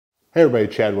Hey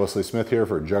everybody, Chad Wesley Smith here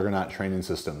for Juggernaut Training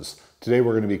Systems. Today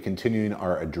we're going to be continuing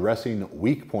our Addressing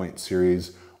Weak Point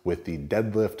series with the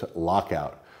Deadlift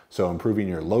Lockout. So improving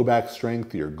your low back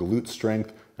strength, your glute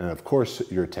strength, and of course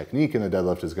your technique in the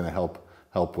deadlift is going to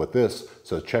help with this.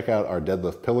 So check out our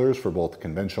deadlift pillars for both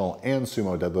conventional and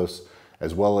sumo deadlifts,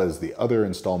 as well as the other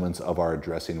installments of our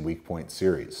Addressing Weak Point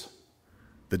series.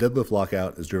 The deadlift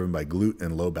lockout is driven by glute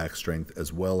and low back strength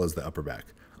as well as the upper back.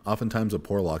 Oftentimes, a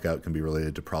poor lockout can be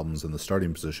related to problems in the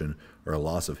starting position or a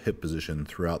loss of hip position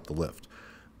throughout the lift.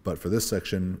 But for this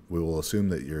section, we will assume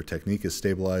that your technique is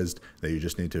stabilized, that you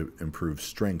just need to improve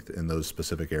strength in those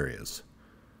specific areas.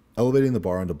 Elevating the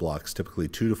bar onto blocks, typically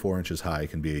 2 to 4 inches high,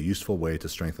 can be a useful way to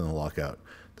strengthen the lockout,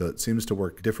 though it seems to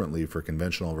work differently for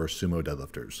conventional versus sumo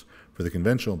deadlifters. For the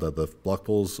conventional deadlift, block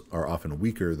pulls are often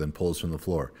weaker than pulls from the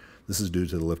floor. This is due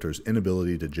to the lifter's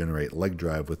inability to generate leg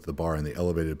drive with the bar in the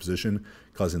elevated position,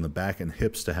 causing the back and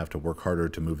hips to have to work harder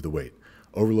to move the weight.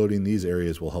 Overloading these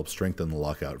areas will help strengthen the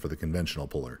lockout for the conventional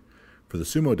puller. For the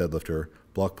sumo deadlifter,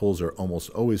 block pulls are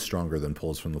almost always stronger than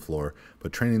pulls from the floor,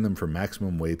 but training them for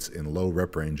maximum weights in low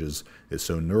rep ranges is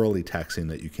so neurally taxing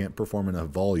that you can't perform enough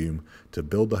volume to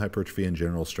build the hypertrophy and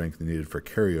general strength needed for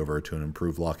carryover to an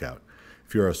improved lockout.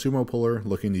 If you're a sumo puller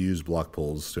looking to use block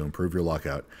pulls to improve your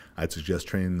lockout, I'd suggest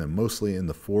training them mostly in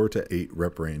the 4 to 8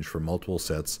 rep range for multiple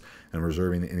sets and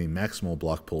reserving any maximal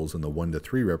block pulls in the 1 to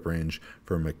 3 rep range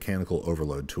for a mechanical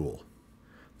overload tool.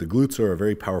 The glutes are a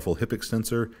very powerful hip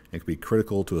extensor and can be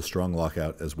critical to a strong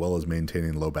lockout as well as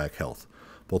maintaining low back health.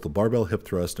 Both the barbell hip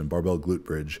thrust and barbell glute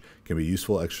bridge can be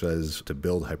useful exercises to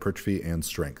build hypertrophy and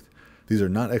strength. These are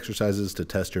not exercises to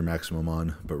test your maximum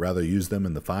on, but rather use them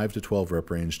in the 5 to 12 rep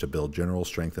range to build general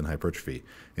strength and hypertrophy,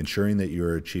 ensuring that you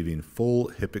are achieving full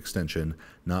hip extension,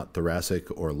 not thoracic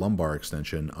or lumbar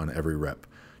extension on every rep.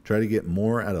 Try to get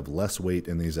more out of less weight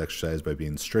in these exercises by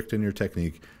being strict in your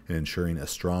technique and ensuring a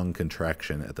strong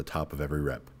contraction at the top of every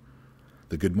rep.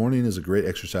 The good morning is a great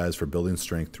exercise for building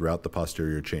strength throughout the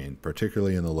posterior chain,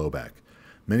 particularly in the low back.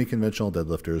 Many conventional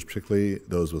deadlifters, particularly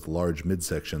those with large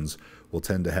midsections, will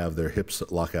tend to have their hips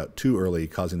lock out too early,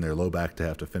 causing their low back to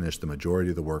have to finish the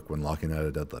majority of the work when locking out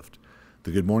a deadlift.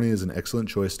 The good morning is an excellent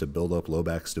choice to build up low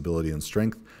back stability and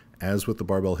strength. As with the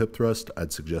barbell hip thrust,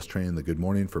 I'd suggest training the good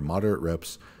morning for moderate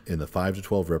reps in the 5 to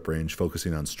 12 rep range,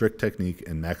 focusing on strict technique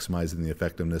and maximizing the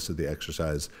effectiveness of the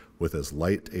exercise with as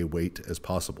light a weight as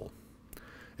possible.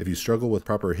 If you struggle with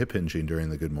proper hip hinging during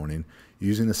the good morning,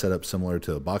 using a setup similar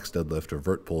to a box deadlift or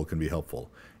vert pull can be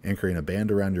helpful. Anchoring a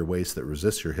band around your waist that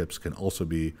resists your hips can also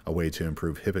be a way to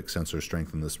improve hip extensor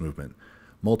strength in this movement.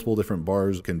 Multiple different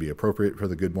bars can be appropriate for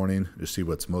the good morning. Just see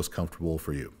what's most comfortable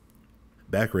for you.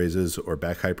 Back raises or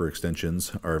back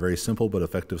hyperextensions are a very simple but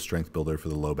effective strength builder for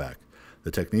the low back. The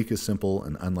technique is simple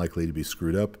and unlikely to be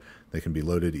screwed up. They can be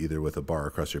loaded either with a bar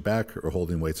across your back or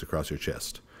holding weights across your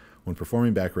chest. When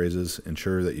performing back raises,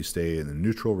 ensure that you stay in a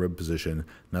neutral rib position,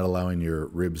 not allowing your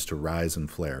ribs to rise and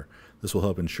flare. This will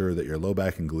help ensure that your low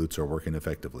back and glutes are working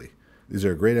effectively. These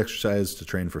are a great exercise to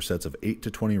train for sets of 8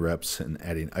 to 20 reps, and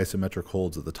adding isometric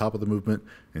holds at the top of the movement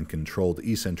and controlled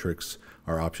eccentrics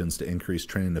are options to increase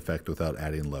training effect without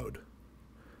adding load.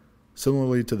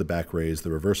 Similarly to the back raise,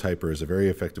 the reverse hyper is a very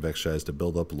effective exercise to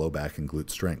build up low back and glute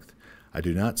strength. I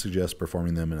do not suggest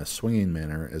performing them in a swinging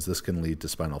manner, as this can lead to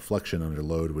spinal flexion under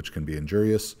load, which can be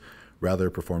injurious. Rather,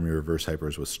 perform your reverse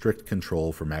hypers with strict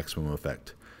control for maximum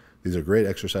effect. These are great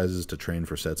exercises to train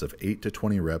for sets of 8 to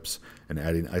 20 reps, and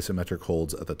adding isometric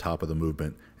holds at the top of the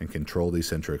movement and controlled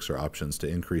eccentrics are options to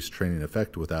increase training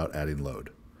effect without adding load.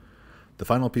 The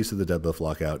final piece of the deadlift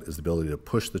lockout is the ability to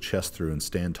push the chest through and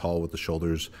stand tall with the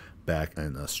shoulders back,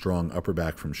 and a strong upper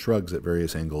back from shrugs at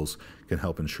various angles can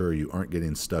help ensure you aren't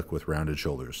getting stuck with rounded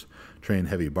shoulders. Train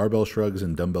heavy barbell shrugs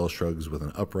and dumbbell shrugs with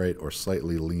an upright or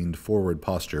slightly leaned forward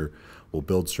posture will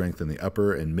build strength in the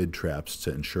upper and mid traps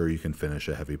to ensure you can finish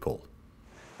a heavy pull.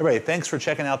 Everybody, thanks for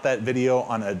checking out that video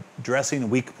on addressing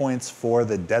weak points for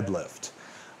the deadlift.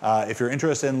 If you're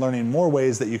interested in learning more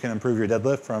ways that you can improve your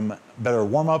deadlift, from better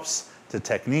warm-ups to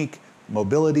technique,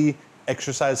 mobility,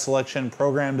 exercise selection,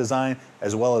 program design,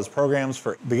 as well as programs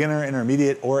for beginner,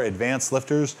 intermediate, or advanced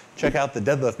lifters, check out the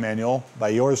deadlift manual by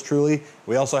yours truly.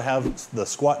 We also have the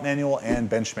squat manual and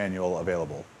bench manual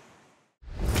available.